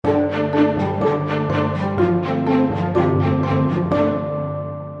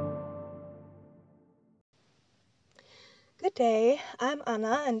I'm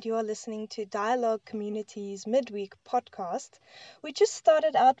Anna, and you're listening to Dialogue Community's Midweek podcast. We just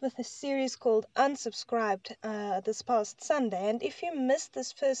started out with a series called Unsubscribed this past Sunday, and if you missed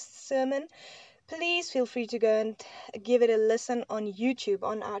this first sermon, please feel free to go and give it a listen on YouTube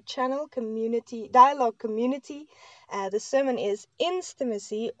on our channel, Dialogue Community. The sermon is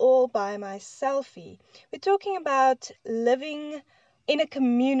Intimacy All by Myselfie. We're talking about living in a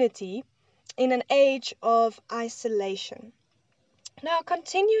community in an age of isolation. Now,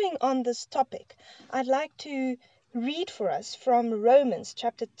 continuing on this topic, I'd like to read for us from Romans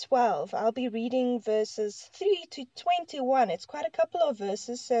chapter 12. I'll be reading verses 3 to 21. It's quite a couple of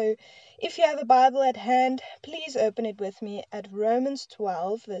verses, so if you have a Bible at hand, please open it with me at Romans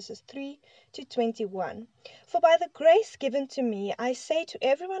 12, verses 3 to 21. For by the grace given to me, I say to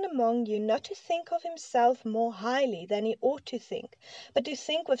everyone among you not to think of himself more highly than he ought to think, but to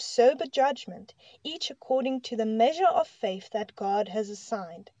think with sober judgment, each according to the measure of faith that God has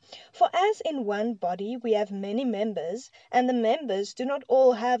assigned. For as in one body we have many members, and the members do not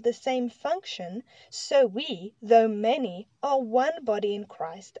all have the same function, so we, though many, are one body in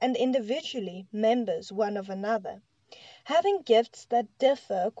Christ, and individually members one of another. Having gifts that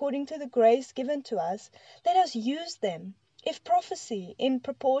differ according to the grace given to us, let us use them. If prophecy, in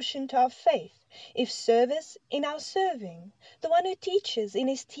proportion to our faith; if service, in our serving; the one who teaches, in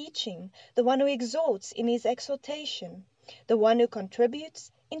his teaching; the one who exhorts, in his exhortation; the one who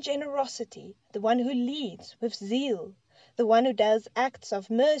contributes, in generosity; the one who leads, with zeal; the one who does acts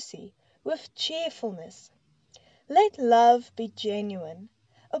of mercy, with cheerfulness. Let love be genuine.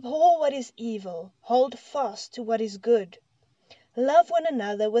 Abhor what is evil, hold fast to what is good. Love one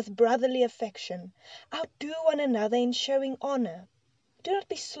another with brotherly affection. Outdo one another in showing honor. Do not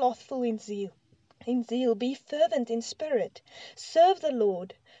be slothful in zeal. Be fervent in spirit. Serve the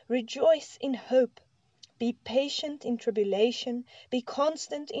Lord. Rejoice in hope. Be patient in tribulation. Be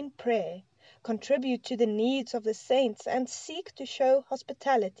constant in prayer. Contribute to the needs of the saints and seek to show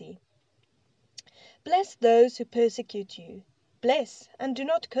hospitality. Bless those who persecute you. Bless, and do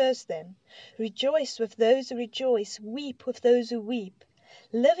not curse them. Rejoice with those who rejoice. Weep with those who weep.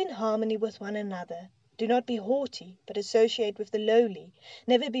 Live in harmony with one another. Do not be haughty, but associate with the lowly.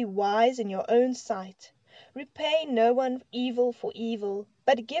 Never be wise in your own sight. Repay no one evil for evil,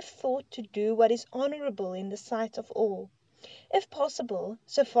 but give thought to do what is honorable in the sight of all. If possible,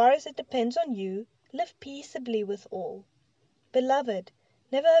 so far as it depends on you, live peaceably with all. Beloved,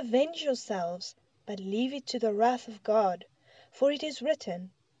 never avenge yourselves, but leave it to the wrath of God. For it is written,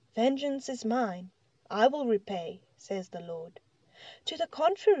 Vengeance is mine, I will repay, says the Lord. To the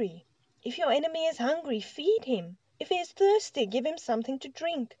contrary, if your enemy is hungry, feed him. If he is thirsty, give him something to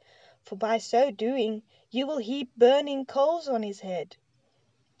drink. For by so doing, you will heap burning coals on his head.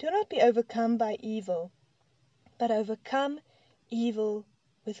 Do not be overcome by evil, but overcome evil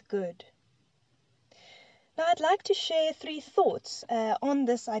with good. Now, I'd like to share 3 thoughts on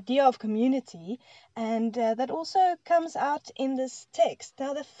this idea of community, and that also comes out in this text.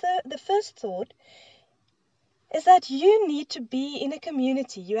 Now, the first thought is that you need to be in a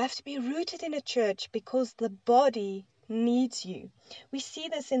community. You have to be rooted in a church because the body needs you. We see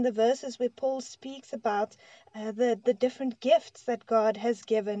this in the verses where Paul speaks about the different gifts that God has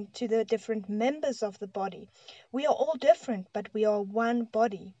given to the different members of the body. We are all different, but we are one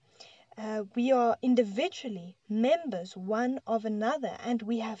body. We are individually members one of another, and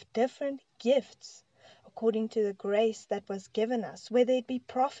we have different gifts according to the grace that was given us, whether it be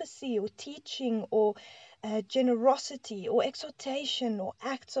prophecy or teaching or generosity or exhortation or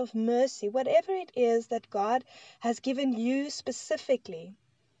acts of mercy, whatever it is that God has given you specifically.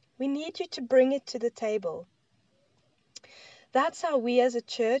 We need you to bring it to the table. That's how we as a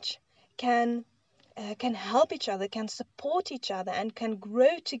church can help each other, can support each other, and can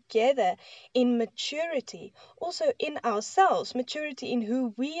grow together in maturity. Also in ourselves, maturity in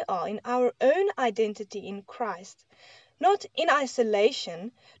who we are, in our own identity in Christ. Not in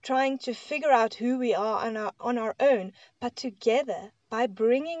isolation, trying to figure out who we are on our own, but together by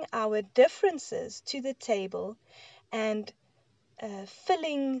bringing our differences to the table and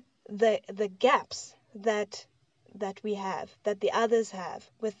filling the gaps that we have, that the others have,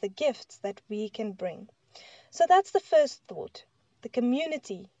 with the gifts that we can bring. So that's the first thought. The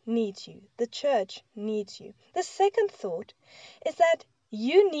community needs you. The church needs you. The second thought is that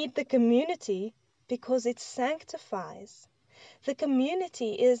you need the community because it sanctifies. The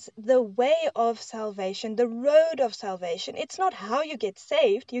community is the way of salvation, the road of salvation. It's not how you get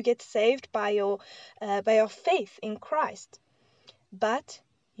saved. You get saved by your faith in Christ. But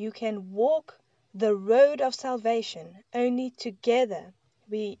you can walk the road of salvation only together.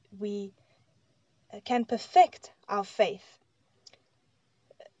 We can perfect our faith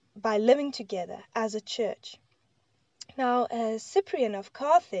by living together as a church. Now, Cyprian of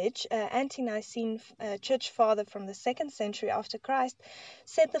Carthage, ante-Nicene church father from the 2nd century after Christ,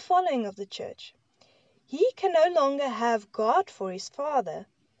 said the following of the church: "He can no longer have God for his father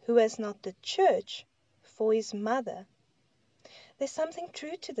who has not the church for his mother." There's something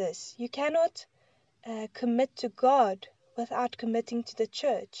true to this. You cannot commit to God without committing to the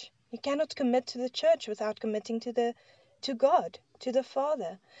church. You cannot commit to the church without committing to God, to the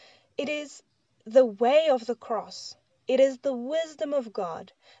Father. It is the way of the cross. It is the wisdom of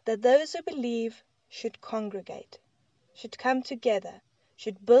God that those who believe should congregate, should come together,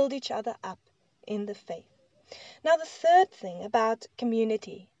 should build each other up in the faith. Now, the third thing about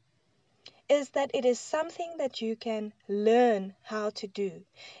community is that it is something that you can learn how to do.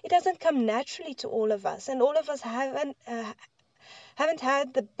 It doesn't come naturally to all of us, and all of us haven't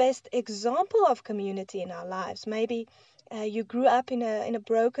had the best example of community in our lives. Maybe you grew up in a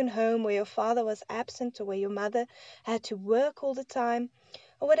broken home where your father was absent, or where your mother had to work all the time,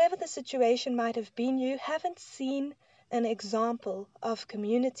 or whatever the situation might have been. You haven't seen an example of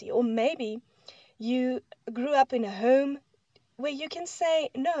community. Or maybe you grew up in a home where you can say,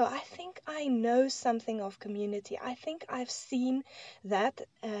 no, I think I know something of community. I think I've seen that,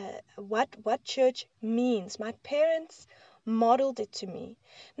 what church means. My parents modeled it to me.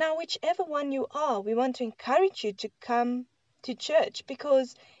 Now, whichever one you are, we want to encourage you to come to church,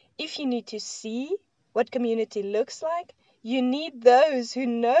 because if you need to see what community looks like, you need those who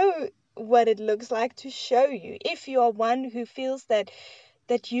know what it looks like to show you. If you are one who feels that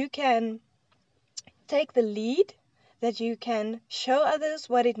you can take the lead, that you can show others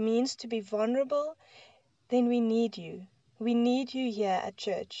what it means to be vulnerable, then we need you. We need you here at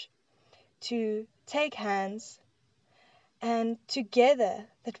church to take hands, and together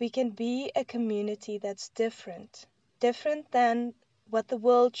that we can be a community that's different than what the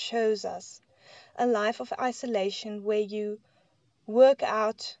world shows us. A life of isolation where you work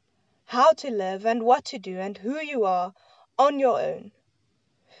out how to live and what to do and who you are on your own.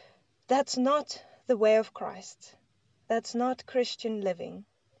 That's not the way of Christ. That's not Christian living.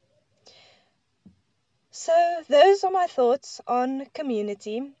 So those are my thoughts on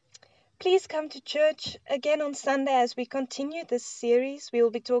community. Please come to church again on Sunday as we continue this series. We will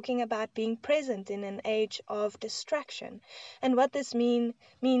be talking about being present in an age of distraction, and what this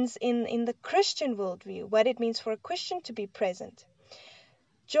means in the Christian worldview, what it means for a Christian to be present.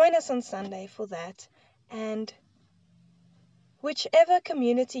 Join us on Sunday for that, and whichever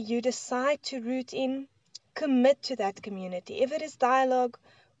community you decide to root in, commit to that community. If it is Dialogue,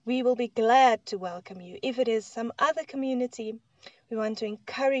 we will be glad to welcome you. If it is some other community, we want to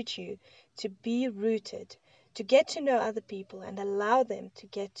encourage you to be rooted, to get to know other people and allow them to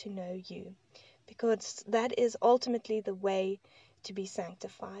get to know you, because that is ultimately the way to be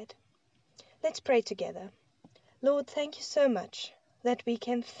sanctified. Let's pray together. Lord, thank you so much that we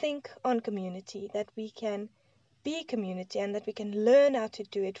can think on community, that we can be community, and that we can learn how to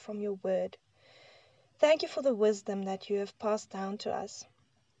do it from your word. Thank you for the wisdom that you have passed down to us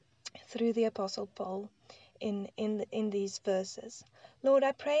through the Apostle Paul in these verses. Lord,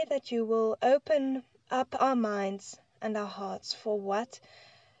 I pray that you will open up our minds and our hearts for what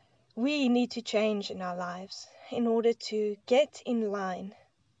we need to change in our lives in order to get in line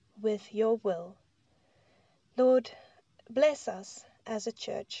with your will. Lord, bless us as a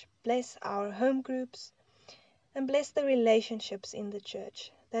church. Bless our home groups, and bless the relationships in the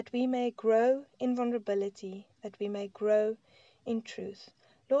church, that we may grow in vulnerability, that we may grow in truth.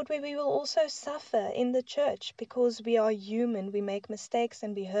 Lord, where we will also suffer in the church because we are human, we make mistakes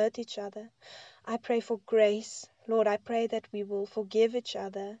and we hurt each other. I pray for grace. Lord, I pray that we will forgive each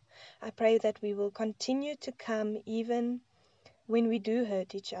other. I pray that we will continue to come even when we do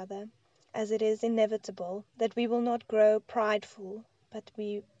hurt each other, as it is inevitable, that we will not grow prideful, but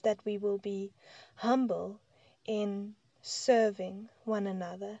that we will be humble in serving one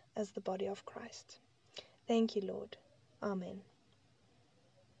another as the body of Christ. Thank you, Lord. Amen.